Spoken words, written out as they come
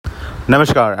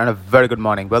Namaskar and a very good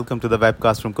morning. Welcome to the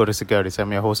webcast from Kotak Securities.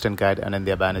 I'm your host and guide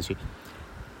Anindya Bannerjee.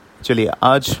 चलिए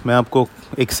आज मैं आपको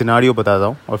एक scenario बताता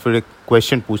हूँ और फिर एक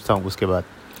क्वेश्चन पूछता हूँ उसके बाद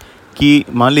कि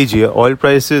मान लीजिए oil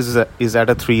prices is at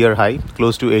a 3-year high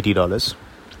close to $80.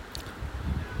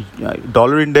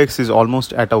 Dollar index is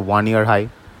almost at a 1-year high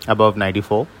above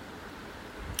 94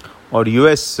 और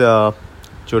यूएस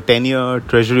जो 10-year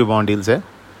ट्रेजरी बॉन्ड डील्स है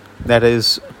that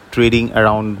is trading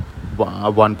around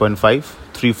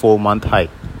 1.5-3-4 month high.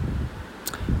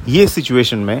 ये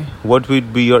सिचुएशन में what would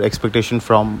be your expectation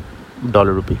from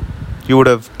dollar rupee? You would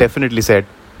have definitely said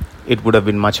it would have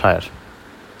been much higher,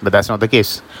 but that's not the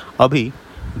case. अभी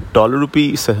dollar rupee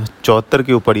 74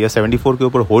 के ऊपर या 74 के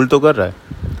ऊपर hold तो कर रहा है,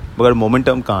 मगर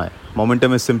मोमेंटम कहाँ है?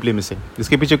 Momentum is simply missing.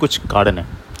 इसके पीछे कुछ कारण है.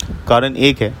 कारण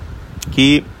एक है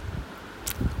कि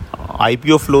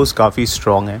IPO फ्लोज काफ़ी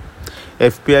स्ट्रॉन्ग है.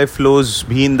 FPI flows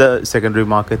be in the secondary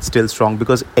market still strong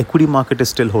because equity market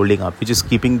is still holding up, which is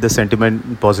keeping the sentiment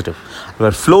positive.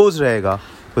 अगर flows रहेगा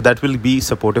तो that will be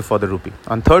supportive for the rupee.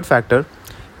 And third factor,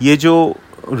 ये जो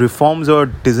reforms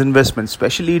और disinvestment,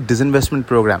 especially disinvestment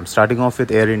program starting off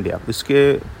with Air India,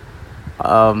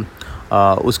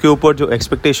 उसके ऊपर जो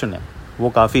expectation है वो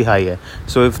काफ़ी high है.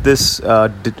 So if this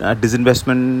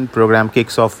disinvestment program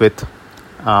kicks off with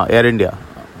Air India,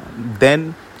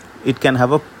 then it can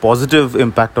have a positive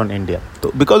impact on India. So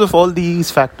because of all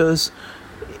these factors,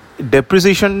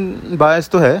 depreciation bias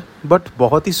तो है but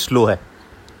बहुत ही slow है.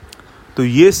 तो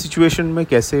ये situation में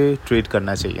कैसे trade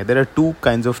करना चाहिए? There are two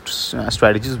kinds of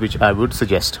strategies which I would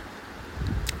suggest.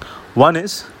 One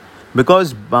is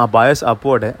because bias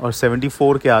upward है और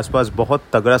 74 के आसपास बहुत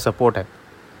तगड़ा support है,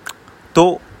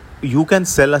 तो you can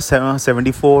sell a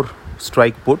 74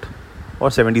 strike put or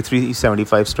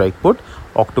 73-75 strike put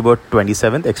October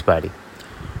 27th expiry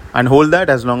and hold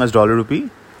that as long as dollar rupee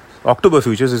October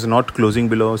futures is not closing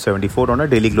below 74 on a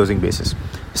daily closing basis.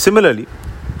 Similarly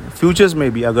futures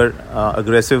में भी अगर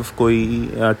aggressive कोई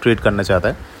trade करना चाहता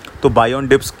है तो buy on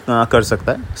dips कर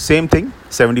सकता है. Same thing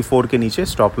 74 के नीचे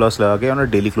stop loss लगा के on a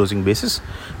daily closing basis.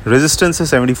 Resistance है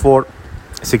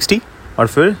 74.60 और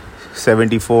फिर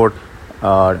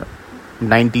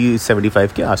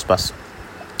 90-75 के आसपास,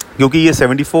 क्योंकि ये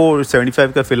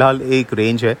 74-75 का फ़िलहाल एक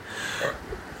रेंज है.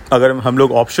 अगर हम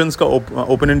लोग ऑप्शंस का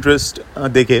ओपन इंटरेस्ट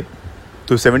देखें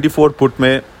तो 74 पुट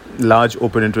में लार्ज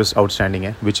ओपन इंटरेस्ट आउटस्टैंडिंग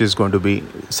है which is going to be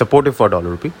supportive for dollar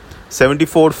rupee.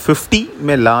 74.50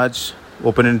 में लार्ज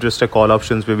ओपन इंटरेस्ट है कॉल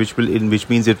ऑप्शंस पे which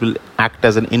means it will act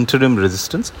as an interim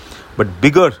resistance, but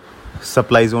bigger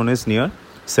supply zone is near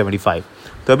 75.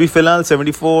 तो अभी फ़िलहाल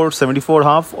 74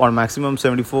 half और maximum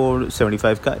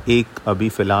 74-75 का एक अभी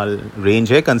फ़िलहाल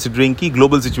रेंज है, कंसिडरिंग की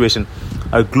global situation.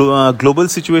 Global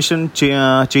situation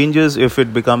changes if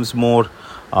it becomes more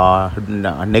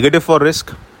negative for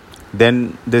risk, then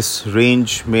this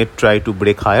range may try to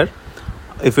break higher.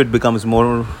 If it becomes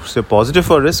more positive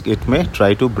for risk, it may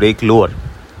try to break lower.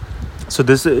 So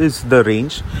this is the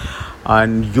range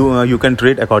and you can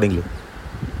trade accordingly.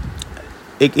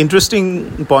 एक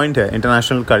interesting point है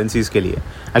international currencies के लिए,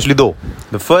 actually दो.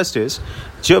 The first is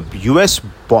जब US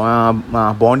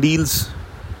bond डील्स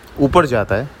ऊपर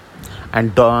जाता है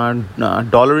and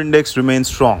dollar index remain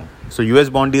strong, so US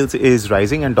bond डील्स is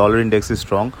rising and dollar index is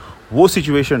strong, वो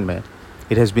सिचुएशन में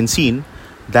it has been seen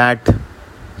that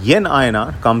yen INR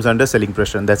comes under selling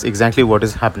pressure and that's exactly what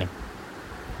is happening.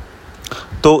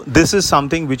 So this is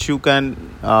something which you can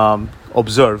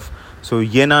observe. So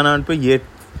yen INR पे ये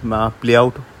play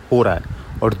out हो रहा है.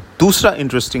 और दूसरा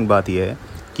interesting बात यह है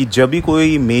कि जब भी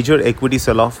कोई मेजर इक्विटी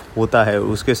सेल ऑफ होता है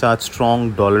उसके साथ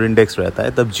स्ट्रॉन्ग डॉलर इंडेक्स रहता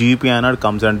है, तब GBP/INR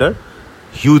comes under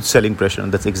huge selling pressure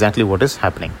and that's exactly what is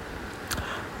happening.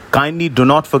 Kindly do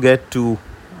not forget to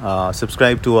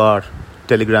subscribe to our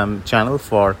Telegram channel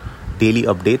for daily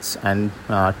updates and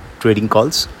trading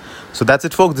calls. So that's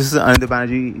it folks, this is Anindya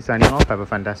Bannerjee signing off. Have a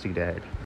fantastic day ahead.